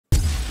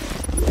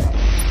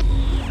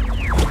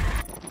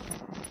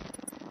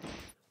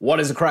What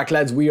is the crack,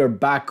 lads? We are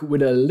back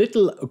with a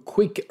little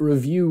quick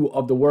review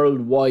of the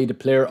Worldwide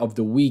Player of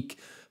the Week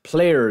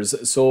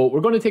players. So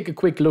we're going to take a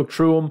quick look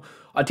through them.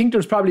 I think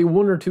there's probably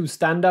one or two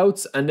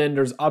standouts, and then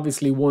there's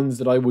obviously ones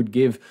that I would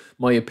give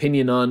my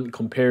opinion on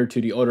compared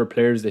to the other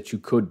players that you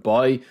could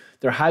buy.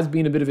 There has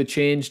been a bit of a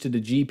change to the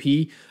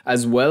GP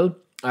as well.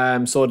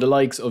 So the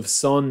likes of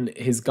Son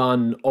has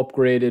gone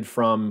upgraded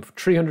from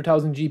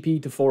 300,000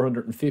 GP to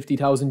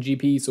 450,000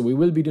 GP. So we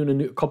will be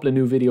doing a couple of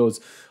new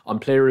videos on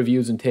player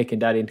reviews and taking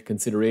that into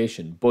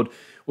consideration. But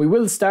we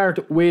will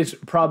start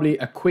with probably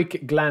a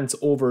quick glance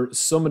over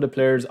some of the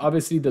players.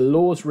 Obviously, the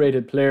lowest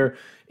rated player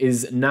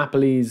is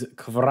Napoli's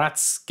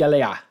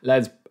Kvaratskhelia.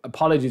 Lads,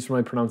 apologies for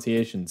my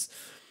pronunciations.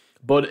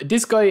 But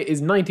this guy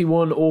is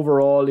 91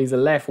 overall. He's a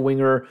left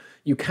winger.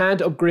 You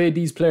can't upgrade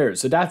these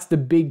players. So that's the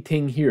big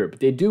thing here.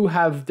 But they do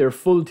have their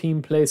full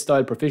team play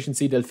style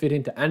proficiency. They'll fit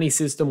into any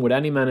system with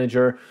any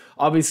manager.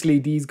 Obviously,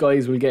 these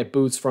guys will get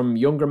boosts from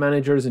younger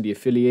managers and the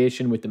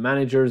affiliation with the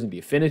managers and the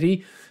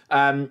affinity.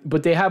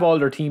 But they have all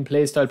their team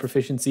play style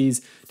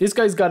proficiencies. This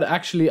guy's got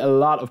actually a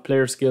lot of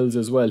player skills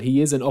as well.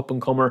 He is an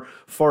up-and-comer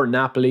for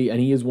Napoli, and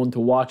he is one to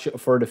watch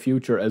for the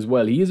future as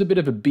well. He is a bit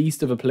of a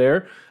beast of a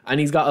player, and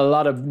he's got a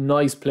lot of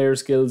nice player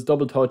skills.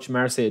 Double touch,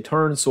 Marseille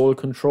turn, soul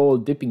control,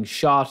 dipping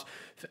shot,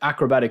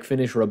 acrobatic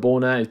finish,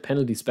 Rabona, his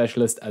penalty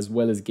specialist, as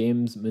well as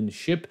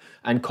gamesmanship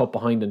and cut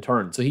behind and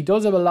turn. So he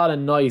does have a lot of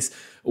nice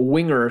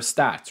winger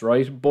stats,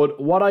 right?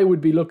 But what I would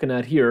be looking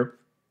at here,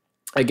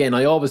 again,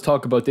 I always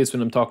talk about this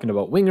when I'm talking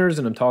about wingers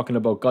and I'm talking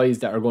about guys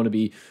that are going to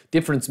be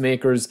difference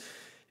makers.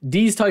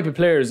 These type of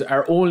players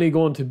are only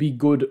going to be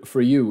good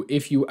for you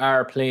if you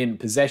are playing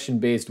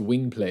possession-based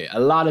wing play. A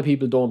lot of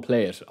people don't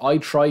play it. I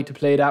try to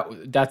play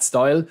that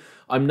style.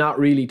 I'm not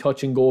really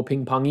touch and go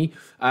ping-pongy,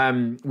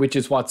 which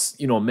is what's,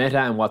 meta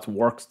and what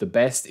works the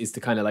best, is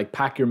to kind of like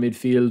pack your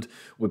midfield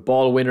with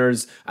ball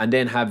winners and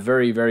then have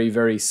very, very,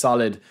 very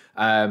solid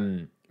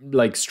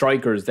like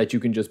strikers that you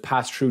can just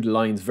pass through the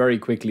lines very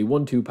quickly,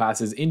 1-2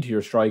 passes into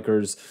your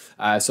strikers,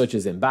 such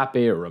as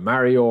Mbappe or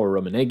Romario or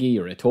Romaneggi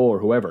or Eto'o or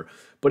whoever.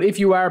 But if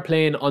you are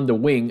playing on the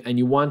wing and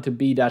you want to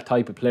be that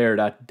type of player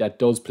that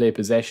does play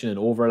possession and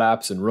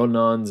overlaps and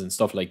run-ons and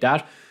stuff like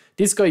that,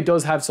 this guy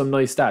does have some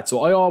nice stats.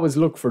 So I always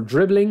look for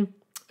dribbling,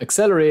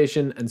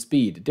 acceleration and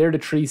speed. They're the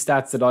three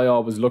stats that I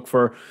always look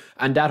for,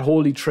 and that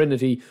holy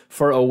trinity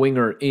for a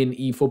winger in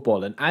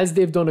eFootball. And as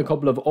they've done a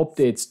couple of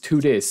updates to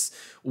this,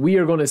 we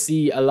are going to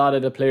see a lot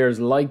of the players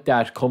like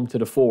that come to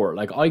the fore.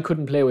 Like, I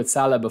couldn't play with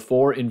Salah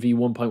before in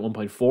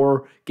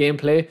V1.1.4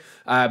 gameplay,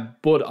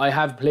 but I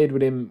have played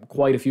with him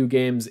quite a few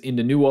games in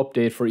the new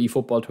update for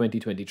eFootball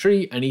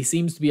 2023, and he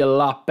seems to be a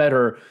lot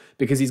better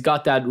because he's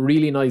got that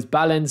really nice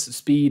balance,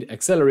 speed,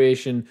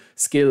 acceleration,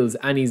 skills,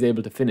 and he's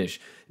able to finish.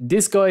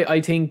 This guy,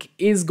 I think,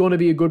 is going to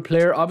be a good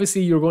player.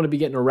 Obviously, you're going to be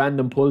getting a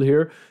random pull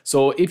here.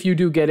 So if you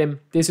do get him,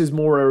 this is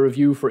more a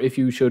review for if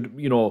you should,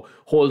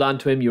 hold on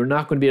to him. You're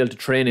not going to be able to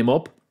train him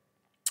up,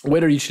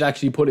 whether you should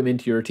actually put him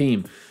into your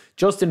team.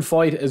 Justin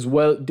Fight as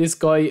well. This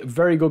guy,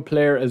 very good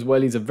player as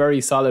well. He's a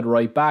very solid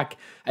right back.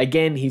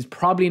 Again, he's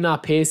probably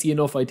not pacey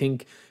enough, I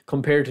think,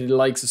 compared to the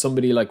likes of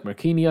somebody like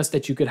Marquinhos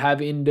that you could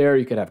have in there.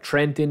 You could have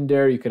Trent in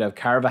there. You could have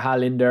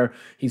Carvajal in there.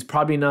 He's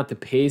probably not the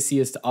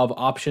paciest of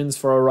options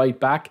for a right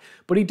back,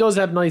 but he does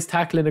have nice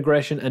tackling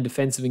aggression and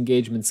defensive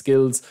engagement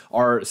skills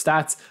or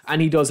stats,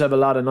 and he does have a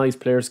lot of nice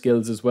player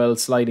skills as well,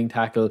 sliding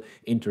tackle,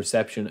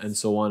 interception, and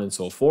so on and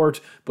so forth.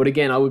 But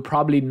again, I would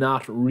probably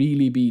not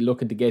really be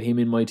looking to get him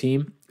in my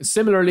team.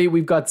 Similarly,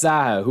 we've got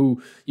Zaha,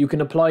 who you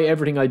can apply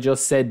everything I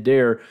just said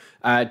there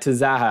to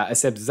Zaha,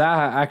 except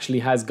Zaha actually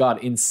has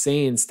got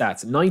insane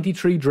stats.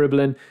 93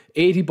 dribbling,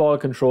 80 ball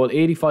control,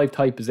 85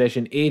 tight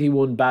possession,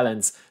 81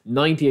 balance,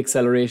 90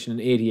 acceleration, and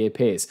 88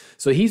 pace.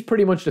 So he's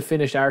pretty much the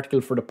finished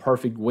article for the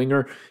perfect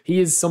winger. He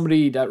is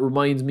somebody that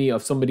reminds me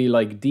of somebody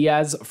like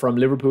Diaz from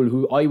Liverpool,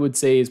 who I would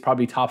say is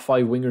probably top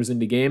 5 wingers in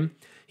the game.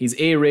 He's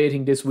A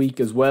rating this week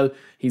as well.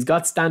 He's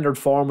got standard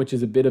form, which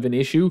is a bit of an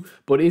issue,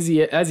 but as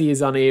he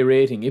is on A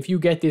rating, if you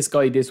get this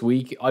guy this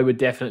week, I would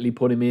definitely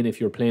put him in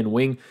if you're playing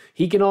wing.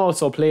 He can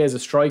also play as a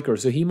striker,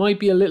 so he might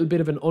be a little bit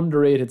of an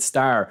underrated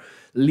star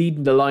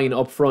leading the line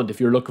up front if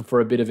you're looking for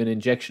a bit of an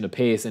injection of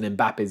pace and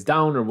Mbappe's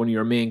down or one of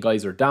your main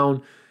guys are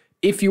down.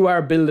 If you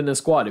are building a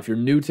squad, if you're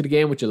new to the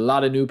game, which a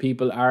lot of new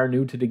people are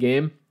new to the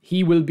game,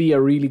 he will be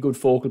a really good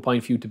focal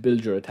point for you to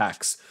build your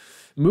attacks.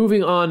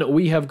 Moving on,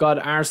 we have got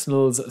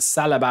Arsenal's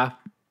Saliba,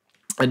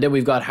 and then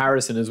we've got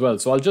Harrison as well.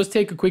 So I'll just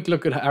take a quick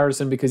look at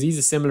Harrison because he's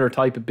a similar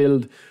type of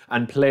build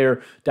and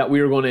player that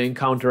we're going to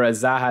encounter,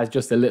 as Zaha is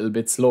just a little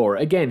bit slower.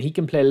 Again, he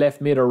can play left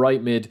mid or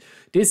right mid.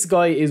 This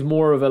guy is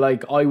more of a,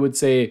 I would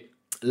say,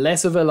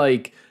 less of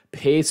a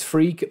pace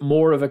freak,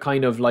 more of a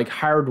kind of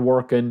hard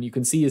working. You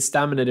can see his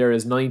stamina there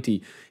is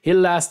 90. He'll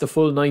last the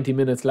full 90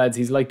 minutes, lads.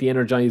 He's like the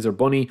Energizer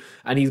Bunny,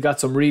 and he's got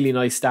some really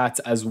nice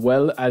stats as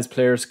well as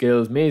player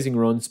skills, amazing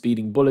run,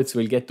 speeding bullets.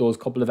 We'll get those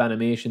couple of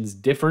animations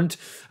different.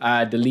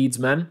 The Leeds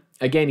man.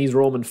 Again, he's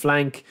Roman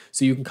flank,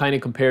 so you can kind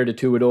of compare the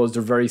two of those.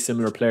 They're very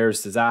similar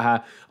players to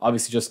Zaha.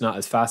 Obviously, just not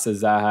as fast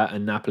as Zaha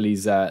and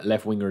Napoli's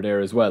left winger there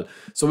as well.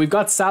 So we've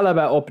got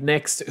Saliba up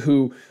next,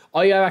 who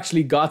I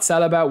actually got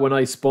Saliba when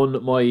I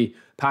spun my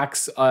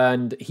packs,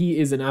 and he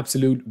is an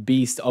absolute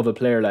beast of a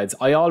player, lads.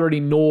 I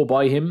already know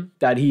by him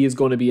that he is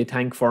going to be a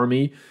tank for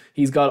me.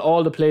 He's got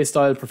all the play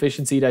style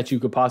proficiency that you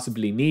could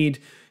possibly need.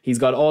 He's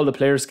got all the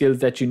player skills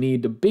that you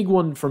need. The big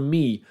one for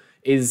me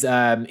is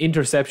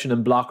interception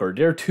and blocker.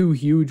 They're two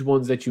huge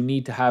ones that you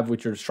need to have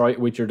with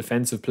your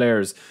defensive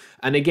players.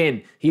 And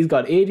again, he's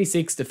got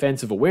 86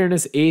 defensive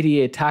awareness,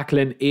 88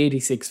 tackling,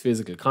 86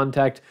 physical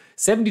contact.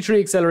 73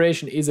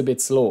 acceleration is a bit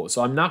slow,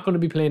 so I'm not going to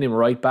be playing him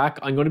right back.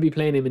 I'm going to be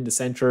playing him in the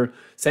central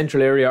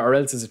area, or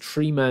else as a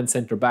 3-man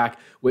centre back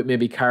with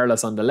maybe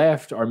Carlos on the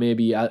left, or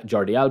maybe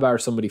Jordi Alba or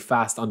somebody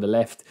fast on the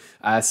left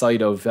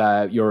side of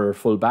your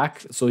full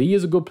back. So he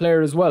is a good player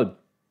as well.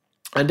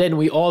 And then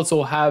we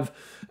also have,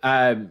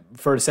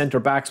 for centre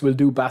backs, we'll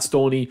do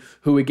Bastoni,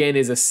 who again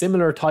is a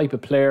similar type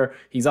of player.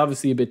 He's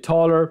obviously a bit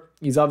taller.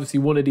 He's obviously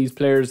one of these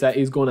players that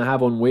is going to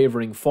have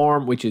unwavering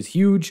form, which is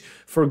huge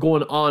for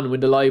going on when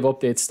the live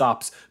update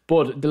stops.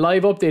 But the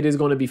live update is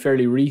going to be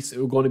fairly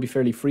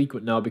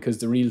frequent now because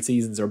the real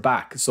seasons are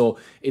back. So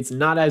it's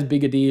not as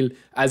big a deal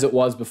as it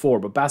was before.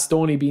 But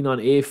Bastoni being on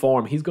A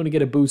form, he's going to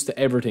get a boost to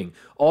everything.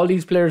 All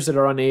these players that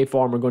are on A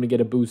form are going to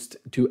get a boost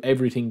to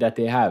everything that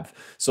they have.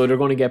 So they're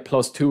going to get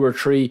 +2 or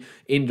 3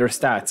 in their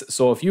stats.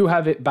 So if you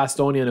have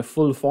Bastoni on a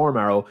full form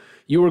arrow,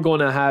 you are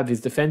going to have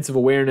his defensive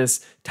awareness,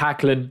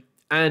 tackling,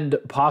 and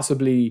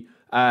possibly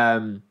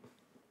defensive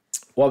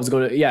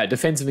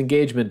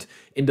engagement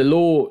in the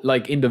low,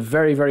 like in the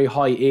very, very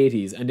high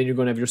 80s, and then you're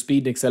going to have your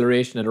speed and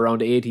acceleration at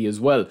around 80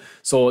 as well.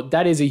 So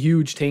that is a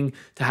huge thing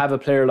to have a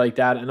player like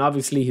that. And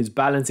obviously his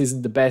balance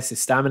isn't the best, his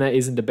stamina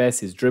isn't the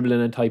best, his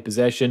dribbling and tight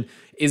possession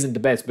isn't the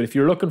best. But if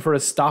you're looking for a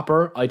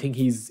stopper, I think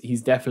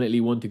he's definitely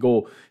one to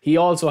go. He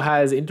also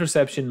has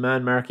interception,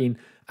 man marking,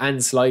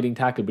 and sliding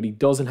tackle, but he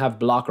doesn't have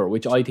blocker,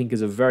 which I think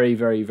is a very,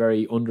 very,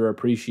 very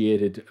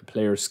underappreciated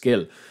player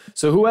skill.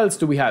 So who else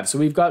do we have? So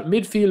we've got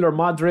midfielder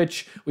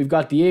Modric, we've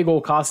got Diego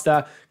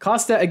Costa.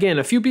 Costa, again,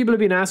 a few people have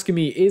been asking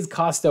me, is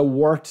Costa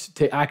worth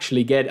to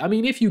actually get? I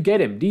mean, if you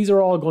get him, these are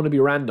all going to be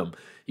random.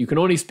 You can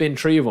only spin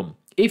 3 of them.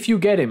 If you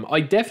get him, I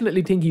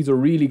definitely think he's a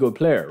really good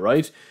player,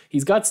 right?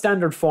 He's got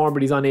standard form,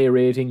 but he's on A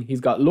rating. He's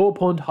got low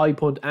punt, high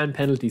punt, and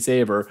penalty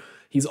saver.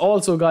 He's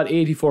also got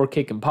 84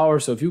 kick and power,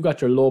 so if you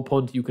got your low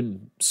punt, you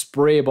can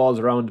spray balls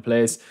around the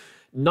place.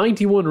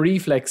 91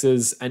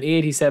 reflexes and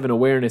 87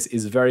 awareness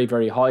is very,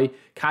 very high.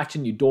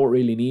 Catching you don't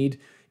really need.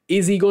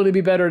 Is he going to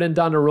be better than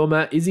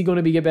Donnarumma? Is he going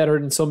to be better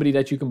than somebody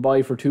that you can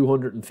buy for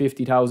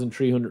 250,000,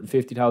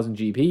 350,000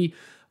 GP?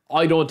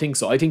 I don't think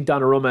so. I think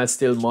Donnarumma is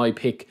still my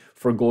pick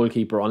for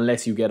goalkeeper,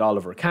 unless you get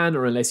Oliver Kahn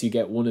or unless you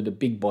get one of the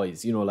big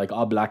boys, you know, like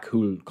Oblak,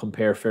 who'll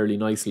compare fairly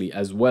nicely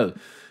as well.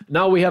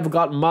 Now we have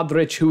got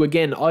Modric, who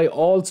again, I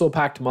also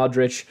packed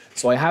Modric,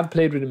 so I have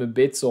played with him a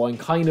bit, so I'm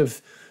kind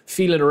of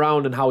feeling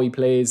around on how he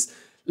plays.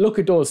 Look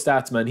at those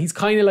stats, man. He's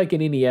kind of like an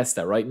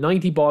Iniesta, right?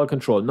 90 ball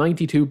control,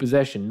 92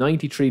 possession,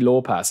 93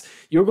 low pass.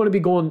 You're going to be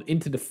going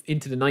into the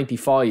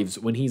 95s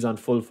when he's on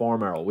full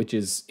form arrow, which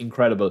is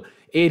incredible.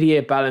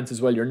 88 balance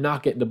as well. You're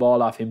not getting the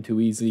ball off him too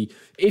easily.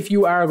 If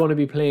you are going to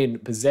be playing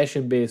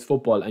possession-based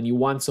football and you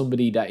want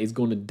somebody that is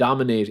going to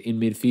dominate in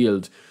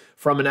midfield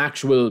from an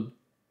actual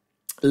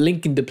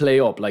linking the play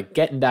up, like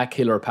getting that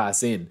killer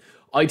pass in,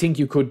 I think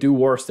you could do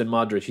worse than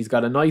Modric. He's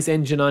got a nice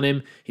engine on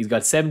him. He's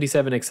got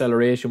 77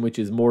 acceleration, which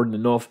is more than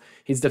enough.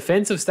 His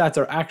defensive stats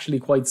are actually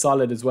quite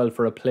solid as well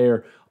for a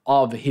player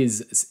of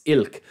his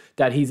ilk,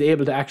 that he's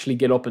able to actually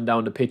get up and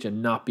down the pitch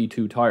and not be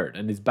too tired.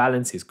 And his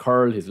balance, his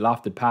curl, his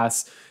lofted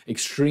pass,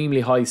 extremely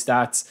high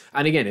stats.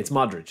 And again, it's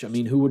Modric. I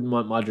mean, who wouldn't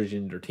want Modric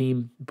in their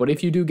team? But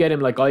if you do get him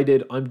like I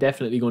did, I'm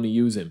definitely going to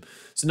use him.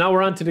 So now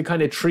we're on to the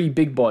kind of 3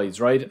 big boys,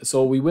 right?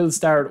 So we will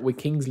start with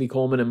Kingsley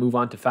Coman and move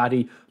on to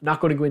Fatty. I'm not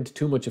going to go into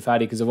too much of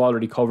Fatty because I've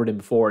already covered him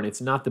before, and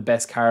it's not the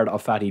best card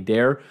of Fatty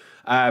there.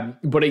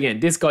 But again,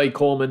 this guy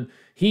Coman,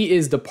 he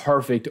is the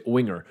perfect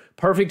winger.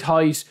 Perfect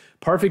height,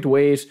 perfect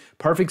weight,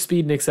 perfect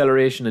speed and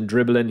acceleration and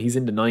dribbling. He's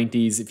in the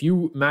 90s. If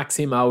you max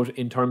him out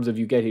in terms of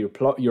you get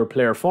your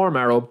player form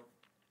arrow,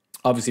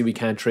 obviously we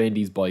can't train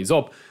these boys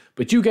up,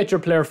 but you get your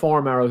player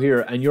form arrow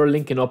here and you're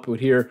linking up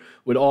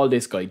with all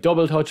this guy.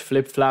 Double touch,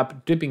 flip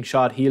flap, dipping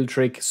shot, heel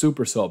trick,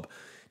 super sub.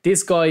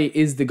 This guy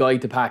is the guy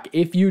to pack.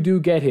 If you do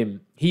get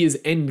him, he is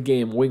end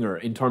game winger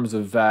in terms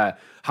of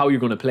how you're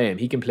going to play him.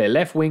 He can play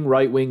left wing,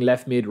 right wing,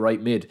 left mid,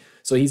 right mid.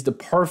 So he's the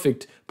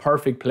perfect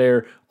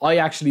player. I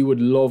actually would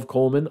love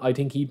Coman. I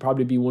think he'd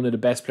probably be one of the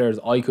best players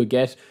I could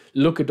get.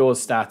 Look at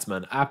those stats,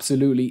 man.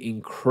 Absolutely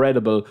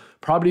incredible.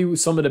 Probably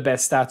some of the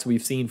best stats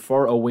we've seen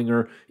for a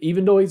winger.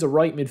 Even though he's a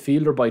right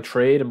midfielder by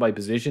trade and by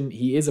position,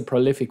 he is a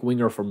prolific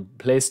winger from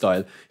play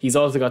style. He's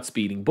also got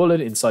speeding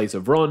bullet,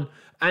 incisive run,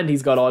 and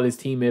he's got all his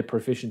teammate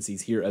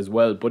proficiencies here as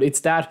well. But it's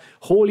that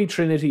holy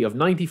trinity of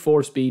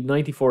 94 speed,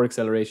 94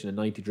 acceleration, and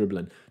 90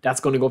 dribbling. That's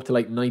going to go up to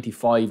like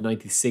 95,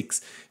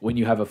 96 when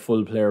you have a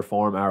full player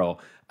form arrow.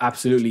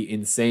 Absolutely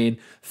insane.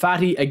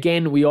 Fatty,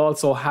 again, we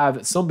also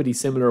have somebody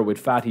similar with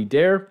Fatty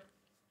there.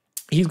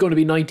 He's going to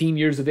be 19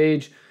 years of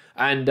age,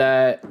 and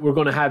we're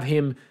going to have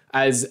him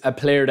as a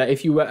player that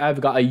if you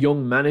have got a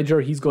young manager,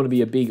 he's going to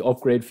be a big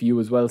upgrade for you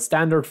as well.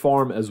 Standard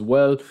form as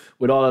well.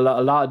 With a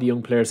lot of the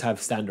young players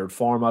have standard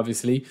form,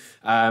 obviously.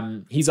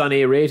 He's on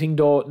A rating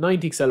though,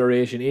 90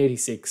 acceleration,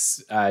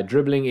 86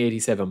 dribbling,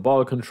 87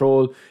 ball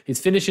control.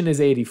 His finishing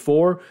is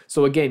 84.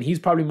 So again, he's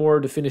probably more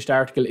the finished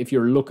article if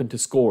you're looking to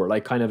score,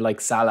 like kind of like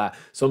Salah,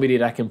 somebody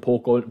that can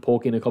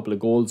poke in a couple of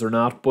goals or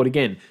not. But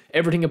again,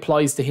 everything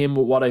applies to him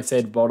with what I've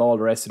said about all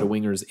the rest of the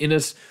wingers in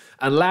it.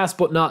 And last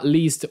but not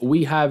least,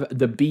 we have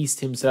the beast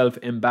himself,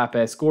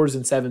 Mbappe. Scores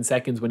in 7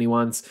 seconds when he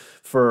wants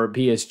for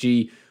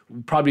PSG.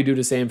 Probably do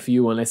the same for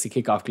you unless the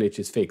kickoff glitch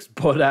is fixed.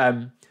 But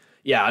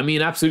yeah, I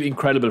mean, absolutely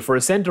incredible. For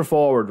a centre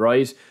forward,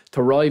 right,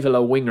 to rival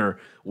a winger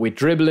with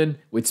dribbling,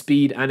 with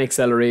speed and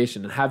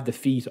acceleration and have the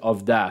feat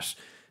of that.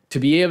 To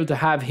be able to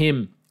have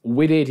him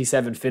with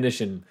 87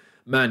 finishing,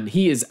 man,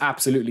 he is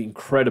absolutely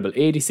incredible.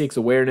 86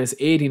 awareness,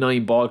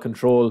 89 ball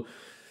control.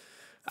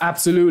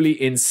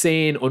 Absolutely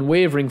insane,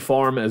 unwavering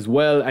form as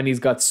well, and he's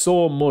got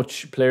so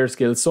much player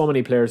skills, so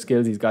many player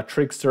skills. He's got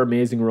trickster,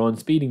 amazing run,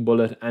 speeding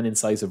bullet, and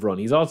incisive run.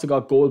 He's also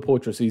got goal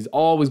poacher, so he's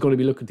always going to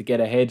be looking to get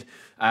ahead.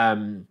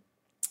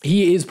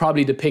 He is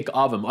probably the pick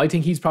of him. I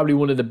think he's probably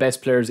one of the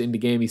best players in the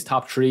game. He's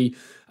top 3.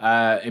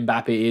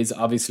 Mbappe is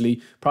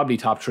obviously probably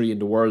top 3 in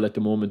the world at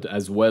the moment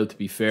as well, to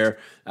be fair.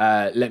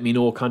 Let me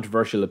know,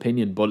 controversial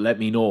opinion, but let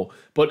me know.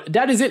 But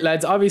that is it,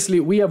 lads. Obviously,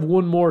 we have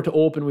one more to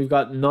open. We've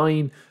got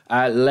 9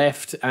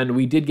 left, and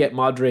we did get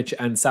Modric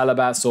and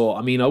Saliba. So,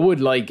 I mean, I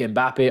would like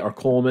Mbappe or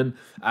Coman,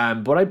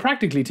 but I'd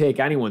practically take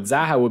anyone.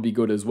 Zaha would be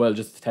good as well,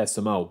 just to test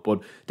them out.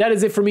 But that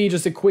is it for me,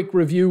 just a quick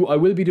review. I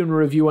will be doing a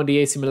review on the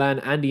AC Milan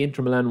and the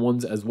Inter Milan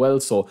ones as well.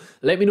 So,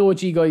 let me know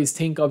what you guys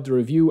think of the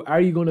review. Are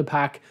you going to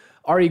pack?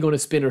 Are you going to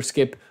spin or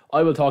skip?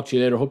 I will talk to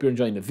you later. Hope you're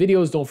enjoying the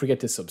videos. Don't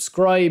forget to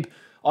subscribe.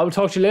 I will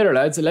talk to you later,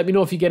 lads. Let me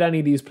know if you get any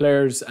of these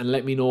players, and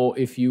let me know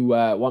if you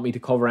want me to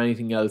cover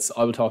anything else.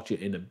 I will talk to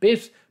you in a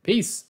bit. Peace.